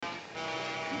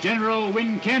General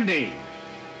Wincandy.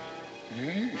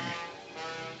 Eh?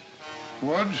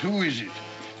 What? Who is it?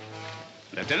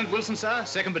 Lieutenant Wilson, sir.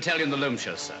 2nd Battalion, the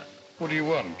Loamshire, sir. What do you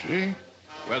want, eh?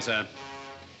 Well, sir,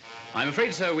 I'm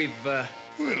afraid, sir, we've, Well,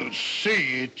 say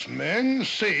it, man.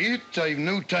 Say it. I've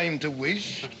no time to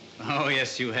waste. Oh,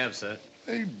 yes, you have, sir.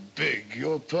 I beg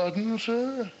your pardon,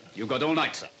 sir. You've got all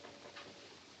night, sir.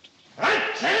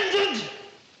 Attendant!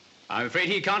 I'm afraid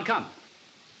he can't come.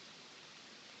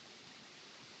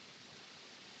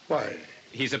 Why?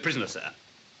 He's a prisoner, sir.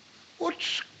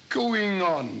 What's going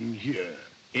on here?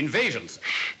 Invasion, sir.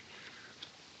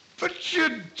 But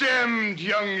you damned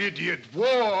young idiot,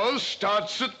 war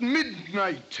starts at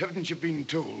midnight, haven't you been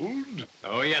told?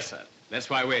 Oh, yes, sir. That's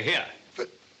why we're here. But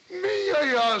may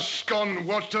I ask on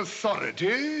what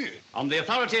authority? On the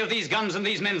authority of these guns and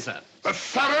these men, sir.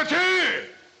 Authority?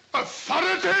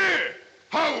 Authority?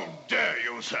 How dare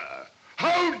you, sir?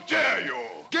 How dare you?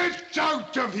 Get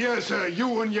out of here, sir,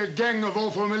 you and your gang of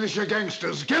awful militia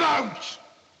gangsters. Get out!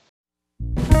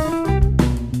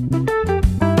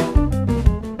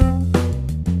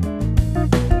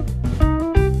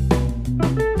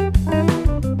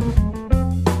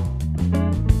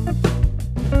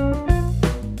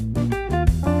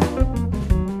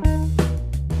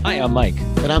 Hi, I'm Mike.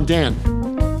 And I'm Dan.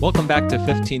 Welcome back to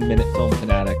 15-Minute Film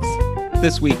Fanatics.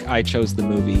 This week, I chose the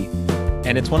movie,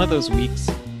 and it's one of those weeks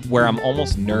where I'm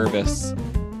almost nervous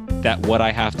that what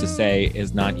I have to say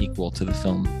is not equal to the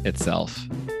film itself.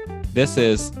 This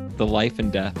is The Life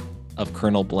and Death of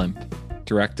Colonel Blimp,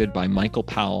 directed by Michael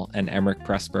Powell and Emmerich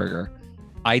Pressburger.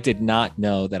 I did not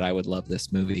know that I would love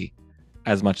this movie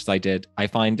as much as I did. I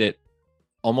find it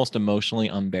almost emotionally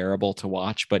unbearable to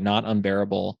watch, but not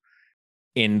unbearable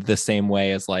in the same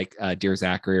way as like Dear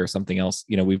Zachary or something else.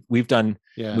 You know, we've done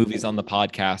movies on the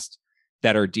podcast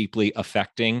that are deeply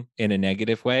affecting in a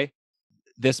negative way.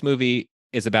 This movie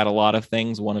is about a lot of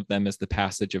things. One of them is the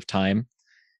passage of time,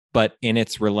 but in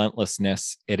its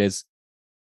relentlessness, it is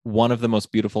one of the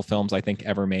most beautiful films I think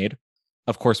ever made.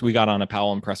 Of course, we got on a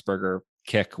Powell and Pressburger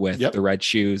kick with The Red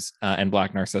Shoes and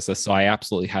Black Narcissus, so I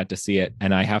absolutely had to see it.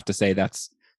 And I have to say that's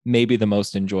maybe the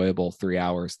most enjoyable 3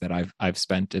 hours that I've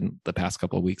spent in the past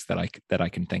couple of weeks that I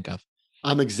can think of.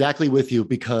 I'm exactly with you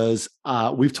because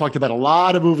we've talked about a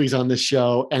lot of movies on this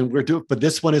show, and but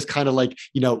this one is kind of like,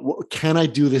 can I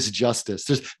do this justice?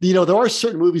 There are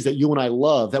certain movies that you and I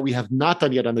love that we have not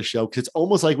done yet on the show because it's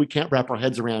almost like we can't wrap our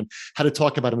heads around how to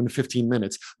talk about them in 15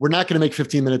 minutes. We're not going to make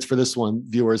 15 minutes for this one,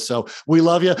 viewers. So we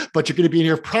love you, but you're going to be in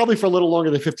here probably for a little longer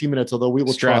than 15 minutes, although we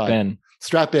will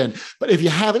Strap in. But if you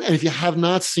haven't, and if you have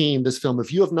not seen this film,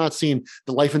 if you have not seen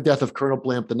The Life and Death of Colonel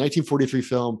Blimp, the 1943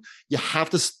 film, you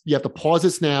have to pause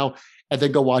this now and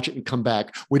then go watch it and come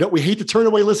back. We hate to turn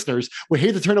away listeners. We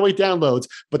hate to turn away downloads,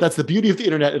 but that's the beauty of the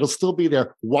internet. It'll still be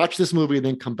there. Watch this movie and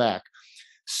then come back.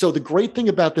 So the great thing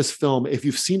about this film, if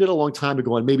you've seen it a long time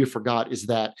ago and maybe forgot, is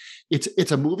that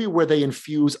it's a movie where they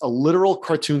infuse a literal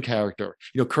cartoon character.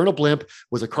 Colonel Blimp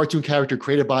was a cartoon character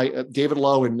created by David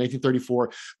Lowe in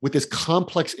 1934 with this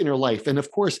complex inner life. And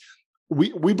of course,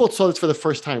 we both saw this for the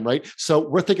first time, right? So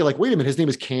we're thinking like, wait a minute, his name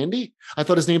is Candy? I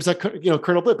thought his name's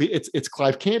Colonel Blimp. It's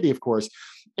Clive Candy, of course.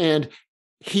 And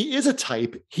he is a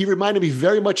type. He reminded me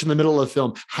very much in the middle of the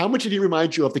film. How much did he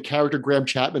remind you of the character Graham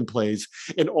Chapman plays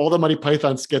in all the Monty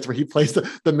Python skits where he plays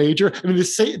the major? I mean,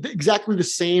 exactly the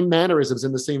same mannerisms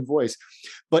and the same voice.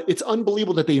 But it's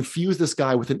unbelievable that they infuse this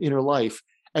guy with an inner life.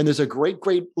 And there's a great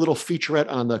little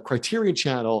featurette on the Criterion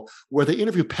Channel where they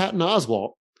interview Patton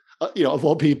Oswalt, of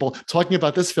all people, talking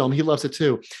about this film. He loves it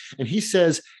too. And he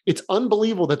says, it's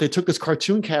unbelievable that they took this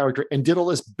cartoon character and did all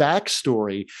this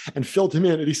backstory and filled him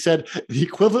in. And he said, the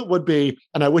equivalent would be,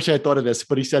 and I wish I had thought of this,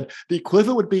 but he said, the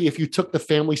equivalent would be if you took the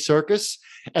Family Circus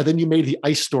and then you made the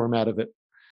Ice Storm out of it.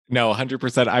 No,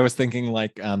 100%. I was thinking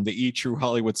like the True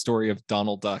Hollywood Story of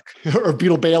Donald Duck. Or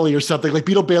Beetle Bailey or something. Like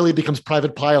Beetle Bailey becomes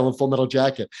Private Pyle in Full Metal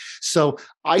Jacket. So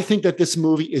I think that this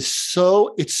movie is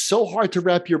it's so hard to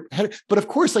wrap your head. But of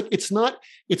course, like it's not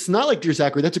like Dear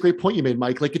Zachary. That's a great point you made,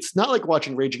 Mike. Like it's not like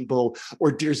watching Raging Bull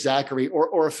or Dear Zachary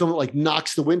or a film that like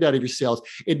knocks the wind out of your sails.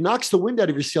 It knocks the wind out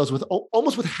of your sails with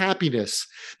almost with happiness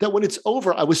that when it's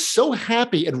over, I was so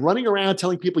happy and running around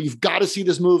telling people, you've got to see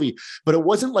this movie. But it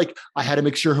wasn't like I had to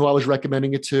make sure who I was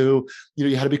recommending it to.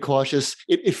 You had to be cautious.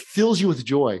 It fills you with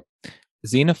joy.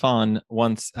 Xenophon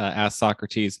once asked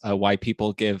Socrates why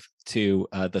people give to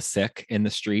the sick in the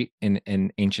street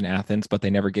in ancient Athens, but they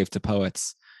never give to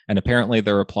poets. And apparently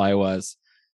the reply was,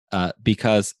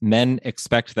 because men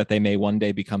expect that they may one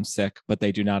day become sick, but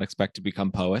they do not expect to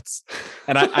become poets.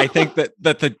 And I think that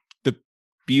the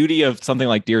beauty of something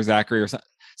like Dear Zachary or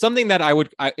something that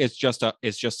is just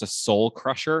a soul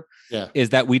crusher. Yeah. Is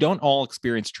that we don't all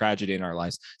experience tragedy in our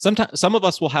lives. Sometimes some of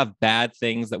us will have bad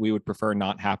things that we would prefer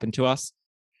not happen to us,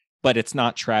 but it's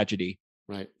not tragedy.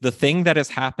 Right. The thing that is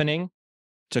happening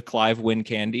to Clive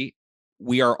Wincandy,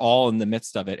 we are all in the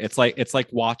midst of it. It's like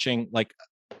watching like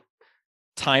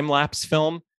time-lapse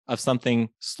film of something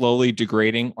slowly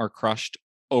degrading or crushed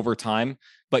over time,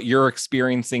 but you're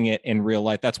experiencing it in real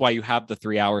life. That's why you have the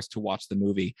 3 hours to watch the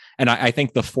movie. And I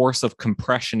think the force of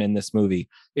compression in this movie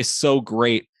is so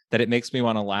great that it makes me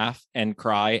want to laugh and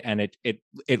cry. And it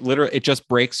literally, it just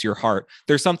breaks your heart.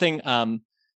 There's something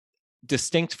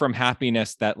distinct from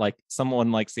happiness that like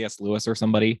someone like C.S. Lewis or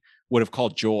somebody would have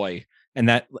called joy. And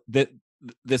that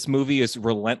this movie is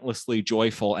relentlessly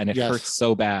joyful, and it hurts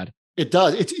so bad. It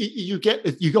does. You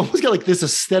almost get like this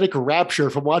aesthetic rapture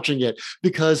from watching it,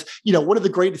 because, you know, one of the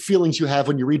great feelings you have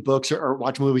when you read books or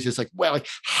watch movies is like, well, like,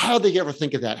 how did they ever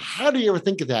think of that? How do you ever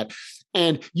think of that?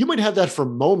 And you might have that for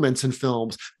moments in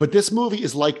films, but this movie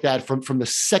is like that from the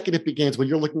second it begins, when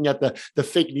you're looking at the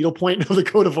fake needlepoint of the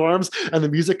coat of arms and the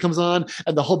music comes on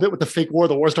and the whole bit with the fake war,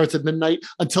 the war starts at midnight,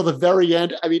 until the very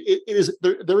end. I mean, it is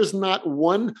there is not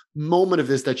one moment of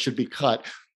this that should be cut.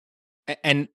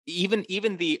 And even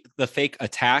the fake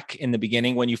attack in the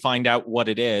beginning, when you find out what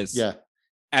it is,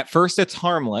 at first it's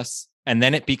harmless, and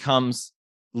then it becomes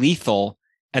lethal,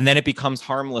 and then it becomes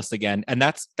harmless again. And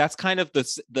that's kind of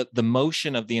the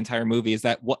motion of the entire movie, is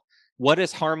that what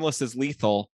is harmless is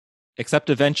lethal, except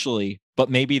eventually, but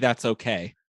maybe that's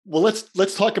okay. Well,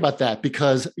 let's talk about that,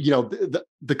 because, you know,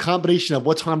 the combination of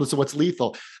what's harmless and what's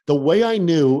lethal. The way I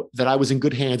knew that I was in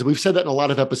good hands, and we've said that in a lot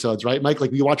of episodes, right, Mike?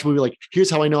 Like, you watch a movie, like, here's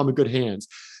how I know I'm in good hands.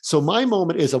 So my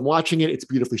moment is I'm watching it. It's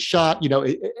beautifully shot. You know,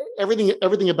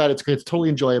 everything about it's great. It's totally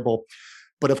enjoyable.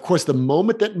 But of course, the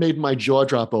moment that made my jaw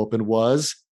drop open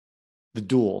was the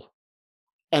duel.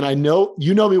 And I know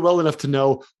you know me well enough to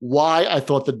know why I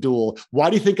thought the duel. Why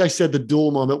do you think I said the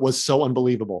duel moment was so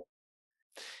unbelievable?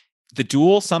 The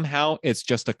duel somehow is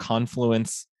just a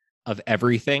confluence of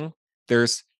everything.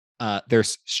 There's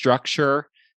structure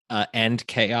and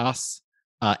chaos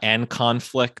and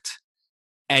conflict,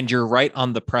 and you're right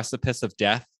on the precipice of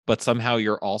death, but somehow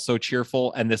you're also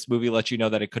cheerful. And this movie lets you know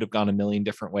that it could have gone a million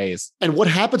different ways. And what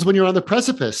happens when you're on the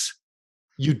precipice?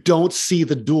 You don't see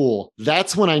the duel.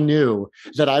 That's when I knew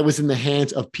that I was in the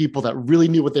hands of people that really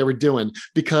knew what they were doing,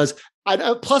 because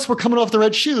plus we're coming off the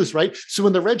red shoes, right? So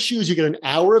in the red shoes, you get an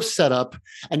hour of setup,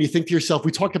 and you think to yourself,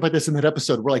 we talked about this in that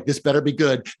episode. We're like, this better be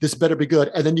good. This better be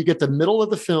good. And then you get the middle of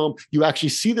the film, you actually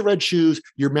see the red shoes,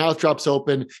 your mouth drops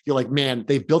open. You're like, man,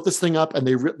 they built this thing up, and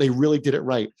they really did it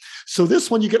right. So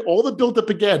this one, you get all the build up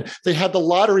again. They had the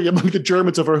lottery among the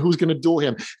Germans over who's going to duel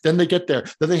him. Then they get there.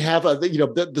 Then they have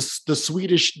the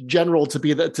Swedish general to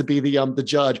be the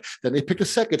judge. Then they pick the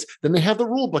seconds. Then they have the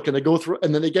rule book, and they go through,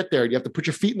 and then they get there. You have to put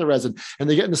your feet in the resin, and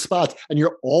they get in the spots, and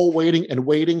you're all waiting and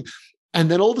waiting. And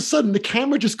then all of a sudden the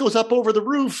camera just goes up over the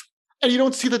roof, and you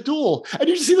don't see the duel, and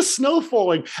you just see the snow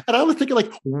falling. And I was thinking,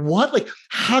 like, what? Like,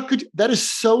 how could that is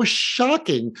so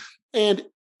shocking. And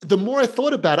the more I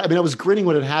thought about it, I mean, I was grinning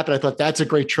when it happened. I thought that's a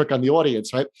great trick on the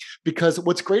audience, right? Because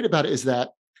what's great about it is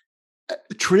that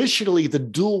traditionally the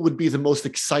duel would be the most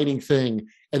exciting thing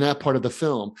in that part of the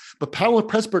film. But Powell and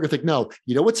Pressburger think, no,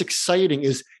 you know what's exciting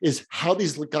is how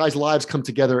these guys' lives come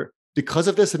together because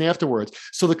of this and afterwards.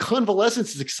 So the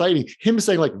convalescence is exciting. Him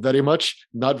saying, like, very much,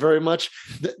 not very much.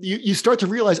 You start to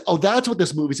realize, oh, that's what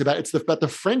this movie's about. It's about the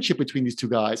friendship between these two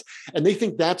guys. And they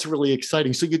think that's really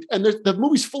exciting. So the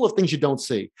movie's full of things you don't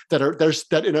see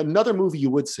that in another movie you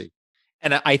would see.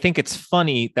 And I think it's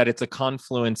funny that it's a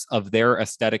confluence of their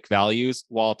aesthetic values,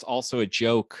 while it's also a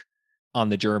joke on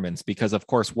the Germans, because of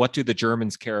course, what do the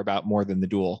Germans care about more than the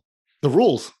duel? The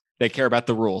rules. They care about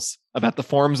the rules, about the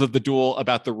forms of the duel,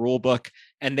 about the rule book,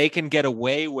 and they can get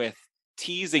away with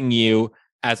teasing you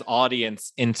as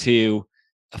audience into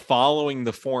following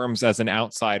the forms as an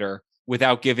outsider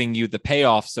without giving you the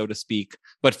payoff, so to speak.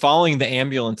 But following the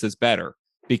ambulance is better,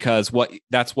 because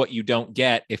that's what you don't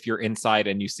get if you're inside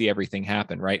and you see everything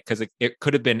happen, right? Because it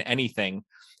could have been anything.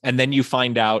 And then you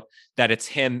find out that it's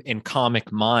him in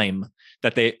comic mime,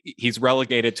 that he's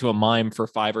relegated to a mime for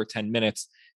 5 or 10 minutes.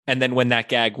 And then when that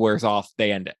gag wears off,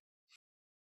 they end it.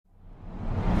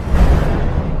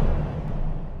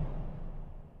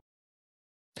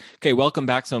 Okay, welcome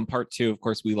back. So in part 2, of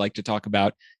course, we like to talk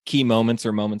about key moments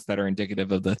or moments that are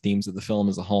indicative of the themes of the film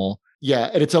as a whole. Yeah,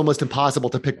 and it's almost impossible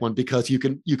to pick one, because you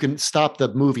can stop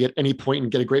the movie at any point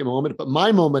and get a great moment. But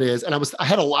my moment is, and I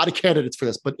had a lot of candidates for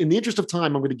this, but in the interest of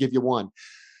time, I'm going to give you one.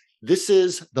 This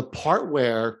is the part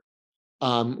where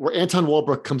where Anton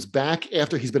Walbrook comes back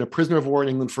after he's been a prisoner of war in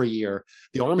England for a year.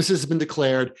 The armistice has been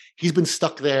declared. He's been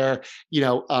stuck there.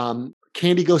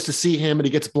 Candy goes to see him and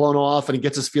he gets blown off and he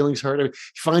gets his feelings hurt. He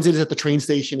finds it at the train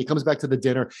station. He comes back to the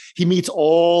dinner. He meets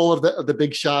all of the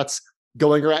big shots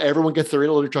going around. Everyone gets their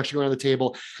little introduction around the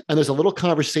table. And there's a little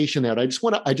conversation there. And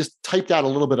I just typed out a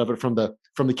little bit of it from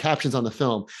the captions on the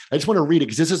film. I just want to read it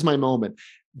because this is my moment.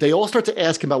 They all start to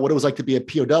ask him about what it was like to be a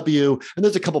POW. And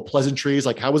there's a couple pleasantries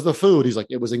like, how was the food? He's like,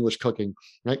 it was English cooking,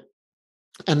 right?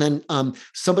 And then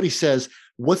somebody says,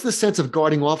 what's the sense of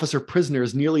guarding officer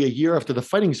prisoners nearly a year after the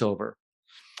fighting's over?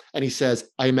 And he says,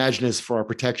 I imagine it's for our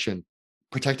protection.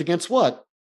 Protect against what?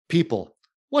 People.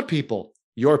 What people?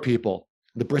 Your people.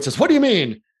 The Brit says, what do you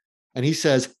mean? And he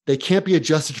says, they can't be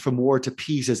adjusted from war to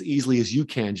peace as easily as you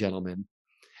can, gentlemen.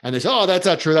 And they say, oh, that's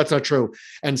not true. That's not true.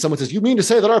 And someone says, you mean to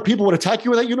say that our people would attack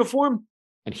you in that uniform?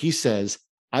 And he says,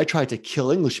 I tried to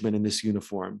kill Englishmen in this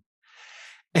uniform.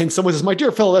 And someone says, my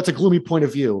dear fellow, that's a gloomy point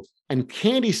of view. And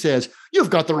Candy says, you've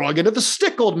got the wrong end of the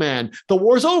stick, old man. The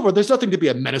war's over. There's nothing to be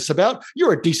a menace about.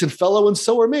 You're a decent fellow, and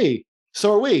so are me.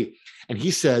 So are we. And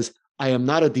he says, I am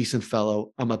not a decent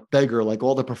fellow. I'm a beggar like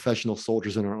all the professional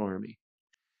soldiers in our army.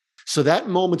 So that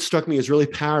moment struck me as really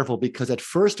powerful because at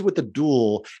first with the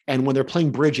duel and when they're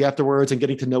playing bridge afterwards and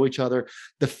getting to know each other,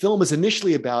 the film is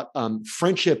initially about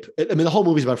friendship. I mean, the whole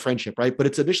movie is about friendship, right? But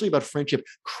it's initially about friendship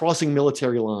crossing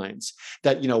military lines.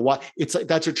 That, what it's like,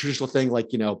 that's a traditional thing.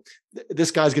 Like, this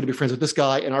guy's going to be friends with this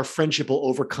guy and our friendship will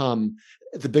overcome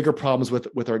the bigger problems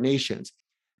with our nations.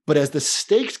 But as the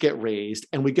stakes get raised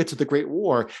and we get to the Great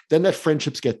War, then that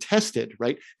friendships get tested,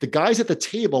 right? The guys at the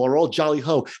table are all jolly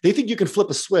ho. They think you can flip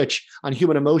a switch on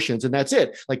human emotions and that's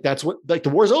it. Like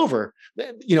the war's over,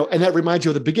 and that reminds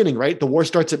you of the beginning, right? The war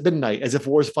starts at midnight as if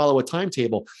wars follow a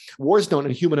timetable. Wars don't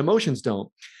and human emotions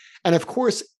don't. And of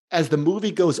course, as the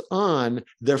movie goes on,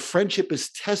 their friendship is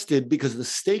tested because the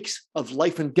stakes of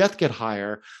life and death get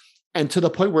higher. And to the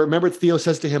point where, remember, Theo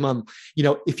says to him,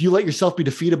 if you let yourself be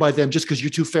defeated by them just because you're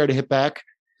too fair to hit back,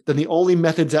 then the only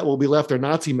methods that will be left are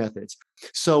Nazi methods.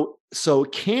 So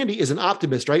Candy is an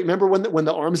optimist, right? Remember when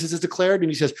the armistice is declared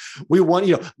and he says, we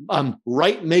won,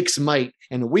 right makes might,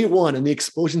 and we won, and the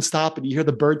explosions stop and you hear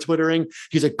the bird twittering.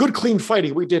 He's like, good, clean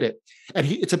fighting. We did it. And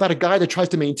it's about a guy that tries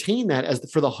to maintain that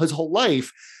his whole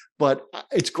life. But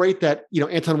it's great that,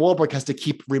 Anton Walbrook has to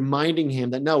keep reminding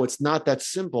him that, no, it's not that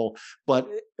simple, but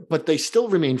they still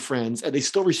remain friends and they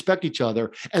still respect each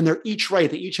other. And they're each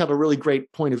right. They each have a really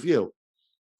great point of view.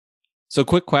 So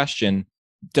quick question.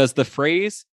 Does the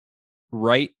phrase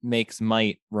right makes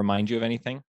might remind you of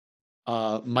anything?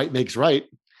 Might makes right.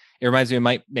 It reminds me of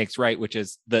Might Makes Right, which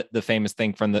is the famous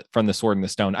thing from the Sword and the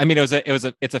Stone. I mean,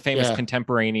 it's a famous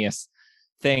contemporaneous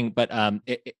thing, but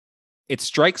it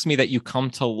strikes me that you come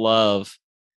to love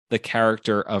the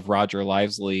character of Roger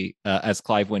Livesley as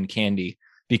Clive Wynne Candy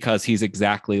because he's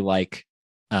exactly like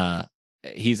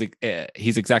he's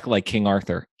exactly like King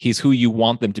Arthur. He's who you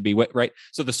want them to be, right?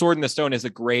 So the Sword and the Stone is a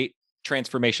great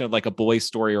transformation of like a boy's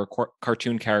story or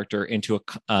cartoon character into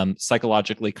a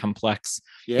psychologically complex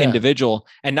individual,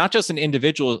 and not just an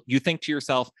individual. You think to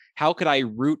yourself, how could I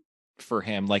root for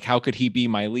him? Like, how could he be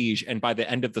my liege? And by the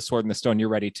end of the Sword and the Stone, you're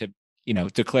ready to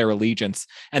declare allegiance.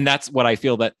 And that's what I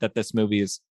feel that this movie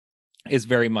is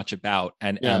very much about.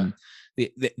 And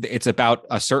it's about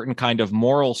a certain kind of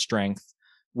moral strength,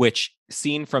 which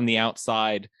seen from the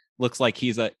outside looks like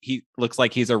he's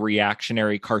a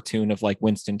reactionary cartoon of like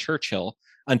Winston Churchill,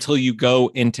 until you go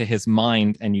into his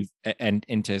mind and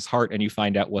into his heart and you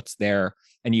find out what's there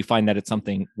and you find that it's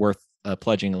something worth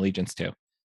pledging allegiance to.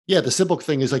 Yeah, the simple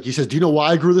thing is, like he says, do you know why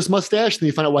I grew this mustache? Then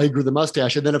you find out why he grew the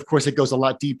mustache. And then, of course, it goes a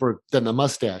lot deeper than the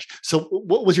mustache. So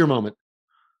what was your moment?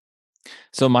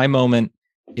 So my moment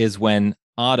is when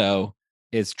Otto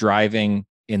is driving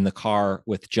in the car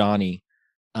with Johnny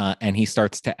and he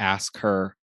starts to ask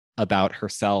her about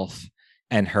herself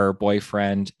and her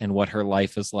boyfriend and what her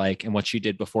life is like and what she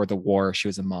did before the war. She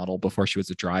was a model before she was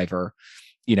a driver,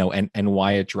 and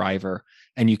why a driver.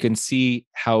 And you can see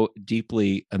how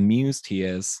deeply amused he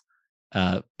is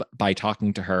by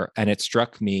talking to her. And it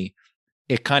struck me,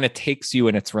 it kind of takes you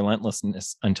in its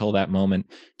relentlessness until that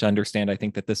moment to understand, I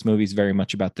think, that this movie is very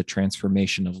much about the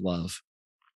transformation of love.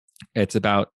 It's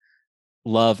about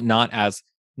love not as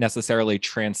necessarily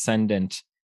transcendent,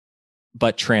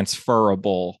 but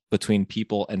transferable between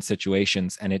people and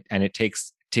situations. And it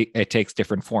takes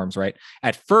different forms, right?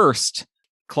 At first,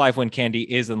 Clive Wynne Candy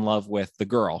is in love with the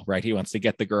girl, right? He wants to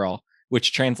get the girl,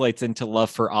 which translates into love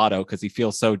for Otto because he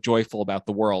feels so joyful about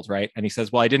the world, right? And he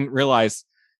says, well, I didn't realize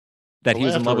that he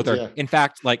was in love with her. Yeah. In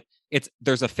fact, like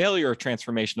there's a failure of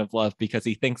transformation of love because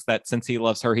he thinks that since he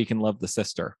loves her, he can love the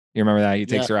sister. You remember that? He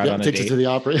takes her out on a date. Takes her to the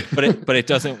opera. but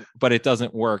it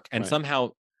doesn't work. And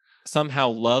somehow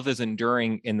love is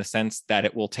enduring in the sense that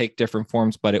it will take different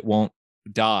forms, but it won't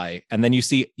die. And then you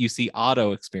see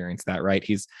Otto experience that, right?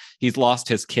 He's lost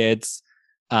his kids,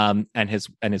 and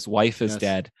his wife is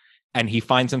dead. And he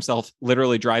finds himself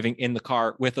literally driving in the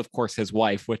car with, of course, his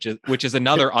wife, which is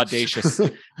another audacious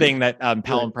thing that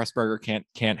Powell and Pressburger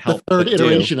can't help.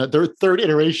 The third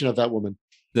iteration of that woman.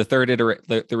 The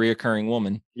reoccurring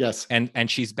woman. Yes. And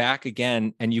she's back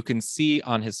again. And you can see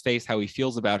on his face how he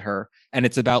feels about her. And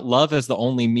it's about love as the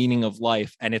only meaning of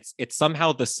life. And it's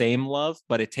somehow the same love,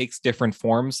 but it takes different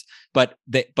forms. But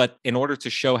in order to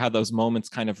show how those moments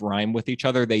kind of rhyme with each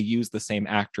other, they use the same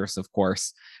actress, of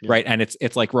course. Yeah. Right. And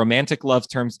it's like romantic love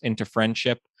turns into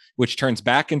friendship, which turns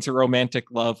back into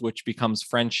romantic love, which becomes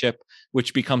friendship,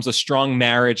 which becomes a strong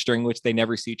marriage during which they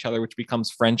never see each other, which becomes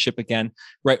friendship again,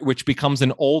 right? Which becomes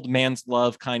an old man's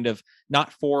love, kind of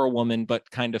not for a woman, but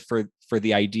kind of for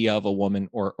the idea of a woman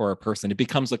or a person. It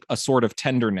becomes a sort of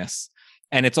tenderness.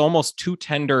 And it's almost too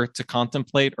tender to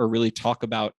contemplate or really talk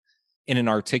about in an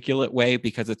articulate way,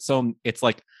 because it's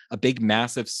like a big,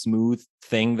 massive, smooth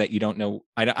thing that you don't know.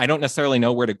 I don't necessarily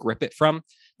know where to grip it from,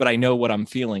 but I know what I'm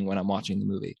feeling when I'm watching the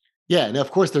movie. Yeah. And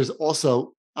of course, there's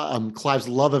also Clive's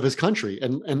love of his country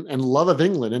and love of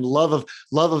England and love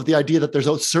of the idea that there's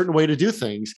a certain way to do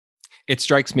things. It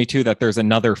strikes me, too, that there's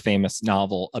another famous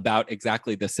novel about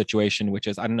exactly this situation, which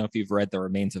is, I don't know if you've read The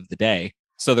Remains of the Day.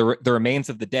 So the Remains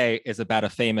of the Day is about a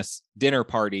famous dinner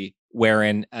party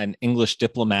wherein an English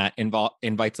diplomat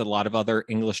invites a lot of other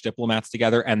English diplomats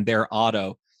together, and they're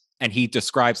Otto. And he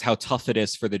describes how tough it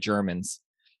is for the Germans.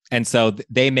 And so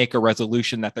they make a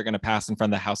resolution that they're going to pass in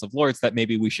front of the House of Lords that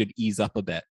maybe we should ease up a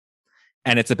bit.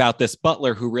 And it's about this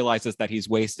butler who realizes that he's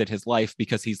wasted his life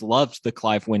because he's loved the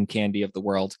Clive Wynne Candy of the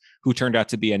world, who turned out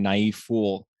to be a naive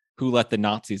fool who let the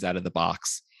Nazis out of the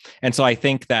box. And so I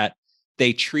think that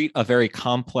they treat a very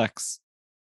complex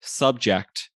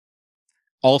subject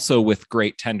also with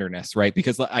great tenderness, right?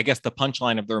 Because I guess the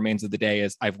punchline of The Remains of the Day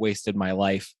is I've wasted my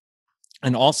life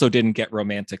and also didn't get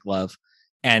romantic love.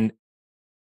 And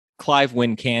Clive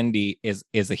Wynne Candy is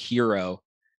a hero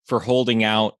for holding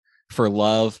out for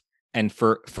love and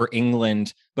for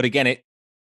England. But again,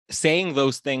 saying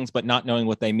those things but not knowing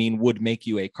what they mean would make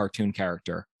you a cartoon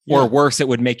character. Yeah. Or worse, it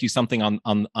would make you something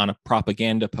on a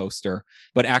propaganda poster.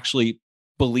 But actually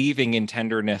believing in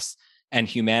tenderness and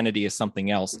humanity is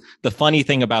something else. The funny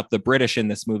thing about the British in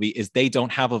this movie is they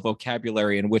don't have a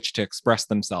vocabulary in which to express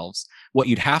themselves. What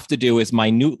you'd have to do is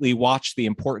minutely watch the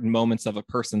important moments of a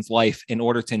person's life in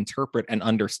order to interpret and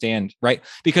understand, right?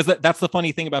 Because that's the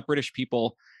funny thing about British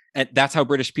people. And that's how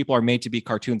British people are made to be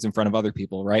cartoons in front of other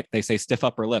people, right? They say stiff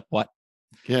upper lip, what?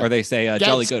 Yeah. Or they say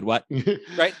jolly good, what?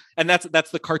 Right? And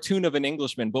that's the cartoon of an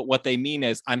Englishman. But what they mean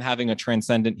is I'm having a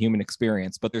transcendent human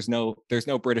experience, but there's no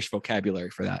British vocabulary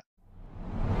for that.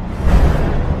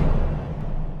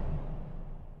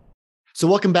 So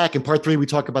welcome back. In part 3, we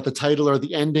talk about the title or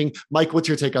the ending. Mike, what's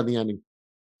your take on the ending?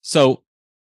 So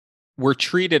we're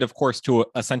treated, of course, to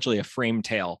essentially a frame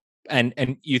tale.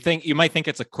 And you might think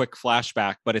it's a quick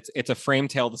flashback, but it's a frame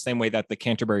tale the same way that the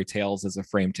Canterbury Tales is a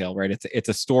frame tale, right? It's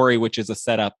a story which is a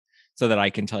setup so that I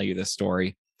can tell you this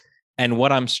story. And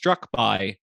what I'm struck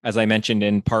by, as I mentioned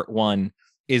in part 1,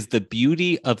 is the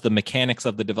beauty of the mechanics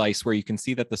of the device, where you can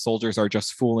see that the soldiers are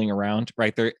just fooling around,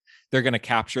 right? They're going to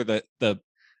capture the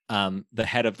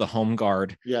head of the Home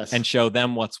Guard, yes, and show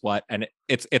them what's what. And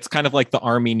it's kind of like the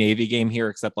Army Navy game here,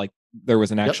 except like there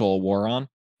was an actual war on.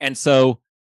 And so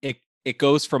it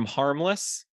goes from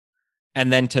harmless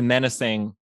and then to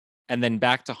menacing and then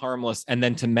back to harmless and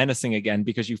then to menacing again,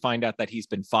 because you find out that he's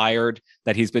been fired,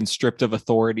 that he's been stripped of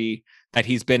authority, that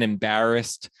he's been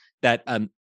embarrassed, that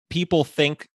people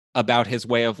think about his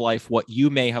way of life what you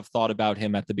may have thought about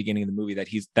him at the beginning of the movie,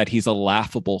 that he's a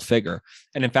laughable figure.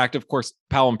 And in fact, of course,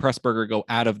 Powell and Pressburger go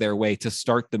out of their way to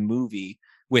start the movie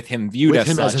with him viewed as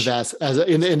in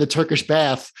the Turkish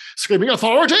bath, screaming,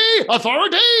 "Authority!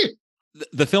 Authority!"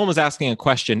 The film is asking a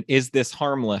question: is this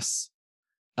harmless,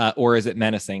 or is it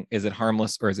menacing? Is it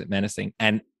harmless or is it menacing?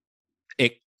 And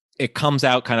it comes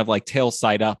out kind of like tail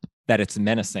side up that it's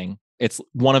menacing. It's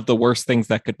one of the worst things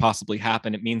that could possibly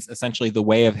happen. It means essentially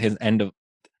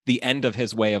the end of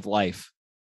his way of life.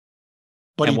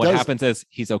 But what happens is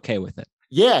he's okay with it.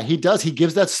 Yeah, he does. He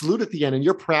gives that salute at the end, and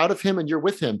you're proud of him, and you're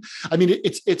with him. I mean,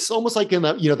 it's almost like in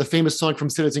the famous song from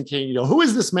Citizen Kane. Who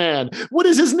is this man? What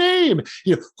is his name?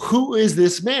 Who is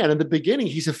this man? In the beginning,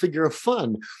 he's a figure of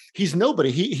fun. He's nobody.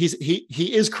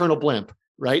 He is Colonel Blimp,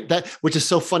 right? That, which is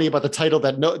so funny about the title,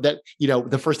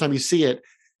 the first time you see it,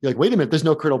 you're like, wait a minute, there's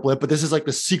no Colonel Blimp, but this is like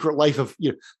the secret life of,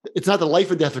 it's not the life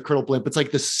and death of Colonel Blimp. It's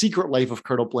like the secret life of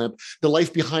Colonel Blimp, the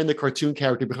life behind the cartoon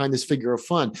character, behind this figure of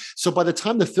fun. So by the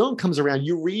time the film comes around,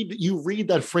 you read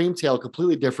that frame tale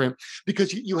completely different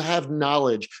because you have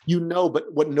knowledge,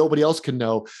 but what nobody else can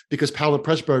know, because Powell and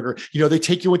Pressburger, they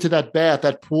take you into that bath,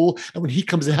 that pool. And when he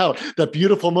comes out, that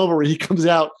beautiful moment where he comes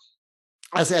out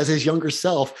as his younger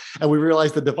self, and we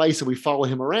realize the device and we follow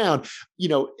him around,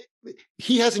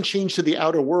 he hasn't changed to the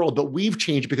outer world, but we've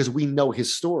changed because we know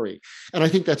his story. And I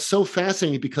think that's so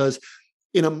fascinating, because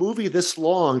in a movie this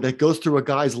long that goes through a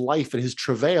guy's life and his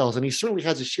travails, and he certainly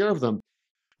has a share of them.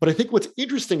 But I think what's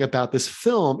interesting about this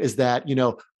film is that,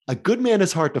 a good man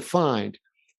is hard to find.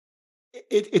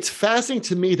 It's fascinating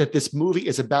to me that this movie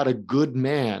is about a good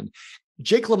man.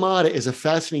 Jake LaMotta is a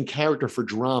fascinating character for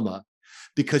drama,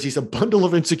 because he's a bundle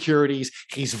of insecurities.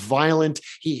 He's violent.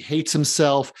 He hates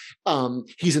himself.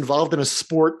 He's involved in a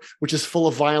sport which is full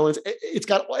of violence. It's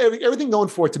got everything going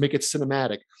for it to make it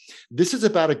cinematic. This is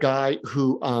about a guy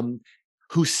who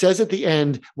says at the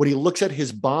end, when he looks at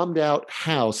his bombed out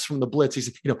house from the Blitz, he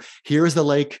says, here is the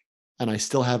lake and I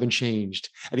still haven't changed.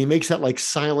 And he makes that like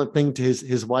silent thing to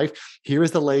his wife. Here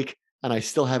is the lake and I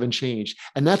still haven't changed.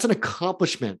 And that's an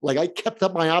accomplishment. Like, I kept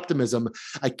up my optimism.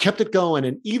 I kept it going.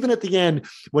 And even at the end,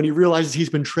 when he realizes he's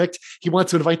been tricked, he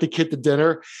wants to invite the kid to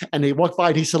dinner, and they walk by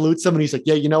and he salutes him and he's like,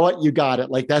 yeah, you know what? You got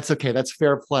it. Like, that's okay. That's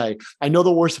fair play. I know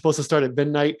the war's supposed to start at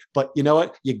midnight, but you know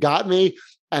what? You got me,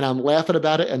 and I'm laughing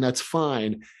about it, and that's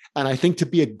fine. And I think to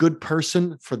be a good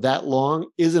person for that long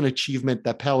is an achievement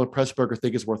that Powell and Pressburger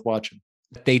think is worth watching.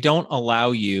 They don't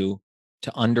allow you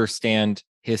to understand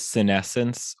his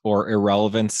senescence or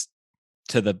irrelevance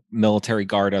to the military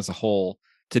guard as a whole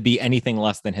to be anything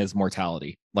less than his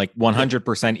mortality. Like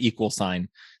 100% equal sign.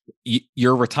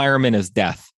 Your retirement is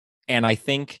death. And I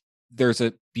think there's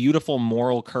a beautiful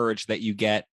moral courage that you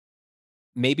get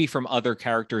maybe from other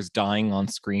characters dying on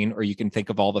screen, or you can think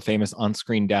of all the famous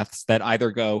on-screen deaths that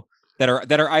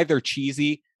are either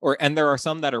cheesy, and there are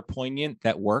some that are poignant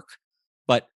that work.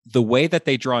 But the way that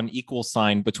they draw an equal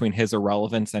sign between his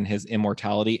irrelevance and his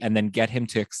immortality, and then get him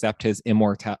to accept his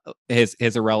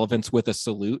irrelevance with a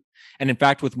salute, and in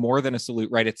fact with more than a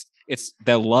salute, right? It's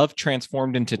the love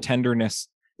transformed into tenderness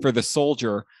for the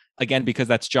soldier, again because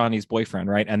that's Johnny's boyfriend,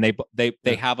 right? And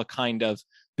they have a kind of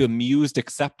bemused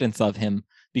acceptance of him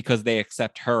because they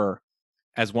accept her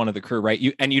as one of the crew, right?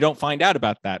 You don't find out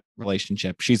about that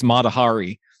relationship. She's Mata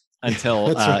Hari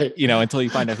until right. Until you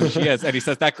find out who she is. And he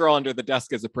says that girl under the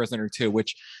desk is a prisoner too,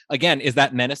 which again, is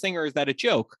that menacing or is that a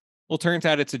joke? Well, turns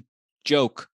out it's a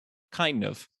joke, kind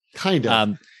of.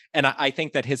 And I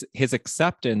think that his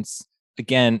acceptance,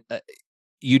 again,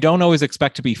 you don't always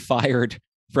expect to be fired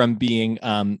from being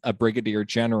a brigadier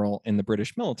general in the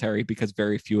British military, because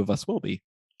very few of us will be.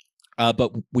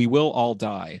 But we will all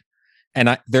die.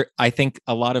 And I think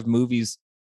a lot of movies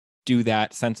do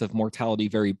that sense of mortality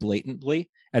very blatantly,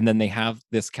 and then they have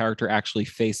this character actually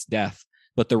face death.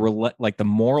 But the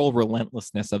moral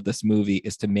relentlessness of this movie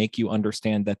is to make you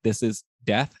understand that this is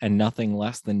death and nothing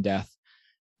less than death.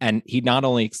 And he not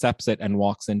only accepts it and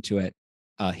walks into it,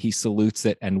 he salutes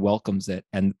it and welcomes it.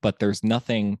 But there's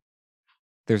nothing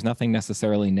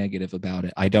necessarily negative about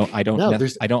it. I don't.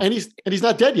 And he's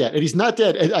not dead yet. And he's not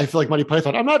dead. And I feel like Monty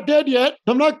Python. I'm not dead yet.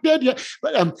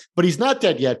 But he's not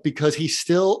dead yet, because he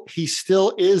still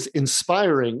is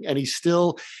inspiring, and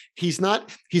he's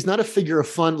not a figure of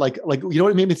fun. Like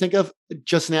what it made me think of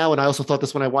just now, and I also thought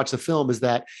this when I watched the film, is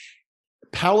that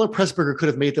Powell and Pressburger could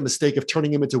have made the mistake of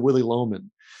turning him into Willy Loman.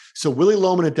 So Willy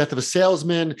Loman in Death of a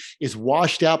Salesman is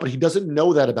washed out, but he doesn't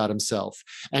know that about himself.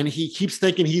 And he keeps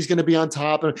thinking he's going to be on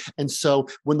top. And so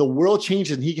when the world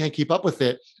changes and he can't keep up with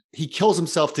it, he kills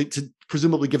himself to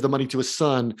presumably give the money to his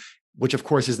son, which of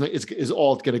course is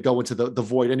all going to go into the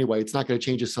void anyway. It's not going to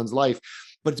change his son's life,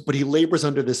 but he labors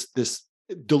under this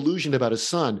delusion about his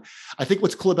son. I think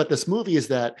what's cool about this movie is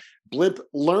that Blimp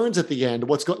learns at the end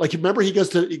what's going. Like, remember, he goes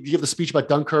to give the speech about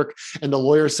Dunkirk, and the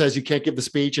lawyer says you can't give the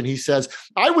speech, and he says,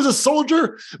 "I was a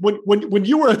soldier when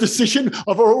you were a decision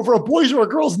over a boy's or a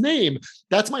girl's name.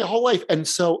 That's my whole life." And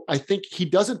so I think he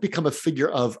doesn't become a figure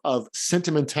of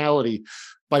sentimentality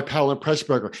by Powell and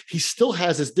Pressburger. He still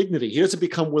has his dignity. He doesn't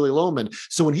become Willy Loman.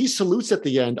 So when he salutes at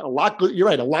the end, you're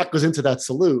right, a lot goes into that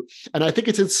salute. And I think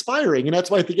it's inspiring. And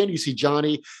that's why at the end you see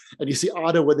Johnny and you see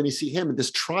Otto, and then you see him and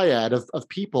this triad of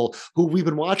people who we've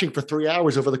been watching for 3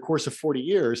 hours over the course of 40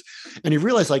 years. And you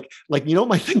realize my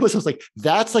thing was, I was like,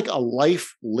 that's like a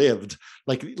life lived.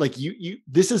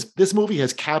 This movie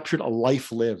has captured a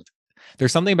life lived.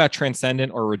 There's something about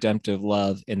transcendent or redemptive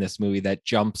love in this movie that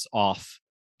jumps off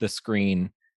the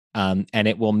screen, and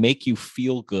it will make you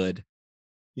feel good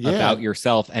about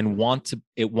yourself and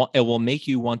it will make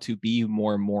you want to be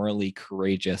more morally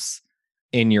courageous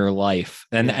in your life.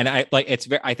 And I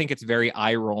think it's very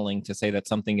eye rolling to say that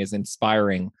something is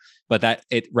inspiring, but that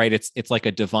it's like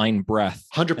a divine breath.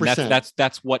 100%.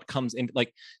 That's what comes in.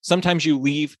 Like sometimes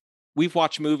we've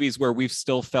watched movies where we've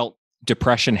still felt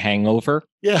depression hangover,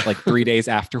 like 3 days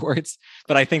afterwards.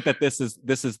 But I think that this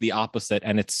is the opposite.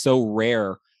 And it's so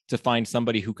rare to find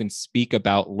somebody who can speak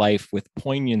about life with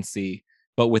poignancy,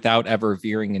 but without ever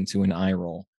veering into an eye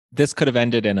roll. This could have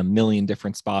ended in a million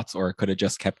different spots, or it could have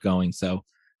just kept going. So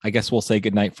I guess we'll say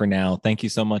goodnight for now. Thank you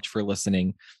so much for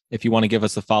listening. If you want to give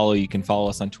us a follow, you can follow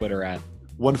us on Twitter at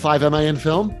 15MIN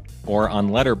Film or on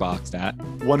Letterboxd at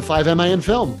 15MIN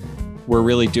Film. We're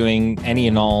really doing any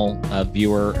and all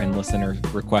viewer and listener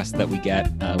requests that we get.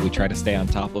 We try to stay on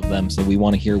top of them. So we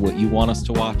want to hear what you want us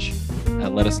to watch.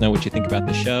 Let us know what you think about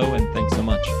the show. And thanks so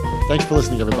much. Thanks for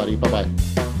listening, everybody.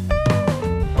 Bye-bye.